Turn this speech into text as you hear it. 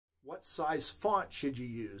what size font should you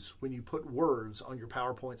use when you put words on your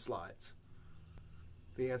PowerPoint slides?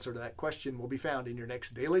 The answer to that question will be found in your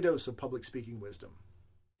next Daily Dose of Public Speaking Wisdom.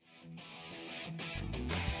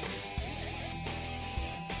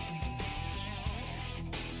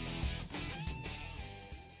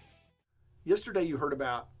 Yesterday you heard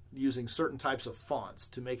about using certain types of fonts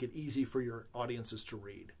to make it easy for your audiences to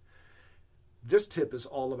read. This tip is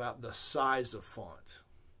all about the size of font.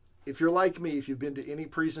 If you're like me, if you've been to any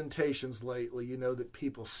presentations lately, you know that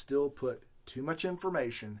people still put too much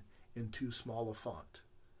information in too small a font.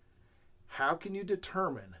 How can you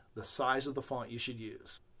determine the size of the font you should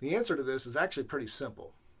use? The answer to this is actually pretty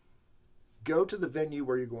simple. Go to the venue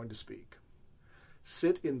where you're going to speak.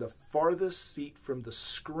 Sit in the farthest seat from the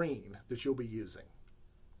screen that you'll be using.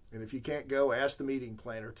 And if you can't go, ask the meeting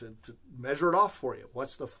planner to measure it off for you.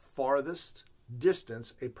 What's the farthest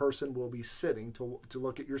distance a person will be sitting to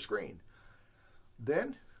look at your screen?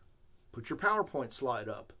 Then put your PowerPoint slide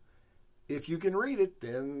up. If you can read it,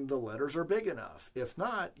 then the letters are big enough. If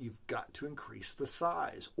not, you've got to increase the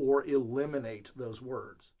size or eliminate those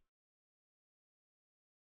words.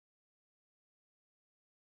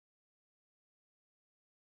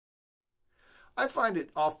 I find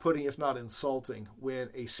it off-putting, if not insulting, when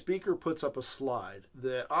a speaker puts up a slide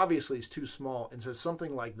that obviously is too small and says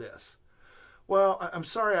something like this. Well, I'm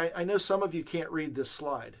sorry, I know some of you can't read this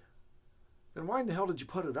slide. Then why in the hell did you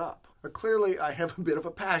put it up? Well, clearly, I have a bit of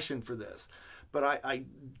a passion for this, but I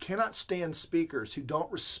cannot stand speakers who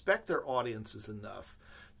don't respect their audiences enough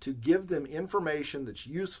to give them information that's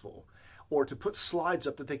useful or to put slides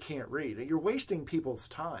up that they can't read. You're wasting people's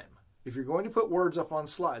time. If you're going to put words up on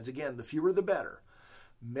slides, again, the fewer the better.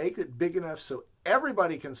 Make it big enough so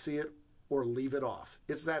everybody can see it or leave it off.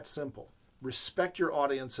 It's that simple. Respect your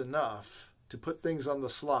audience enough to put things on the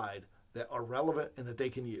slide that are relevant and that they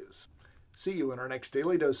can use. See you in our next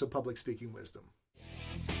Daily Dose of Public Speaking Wisdom.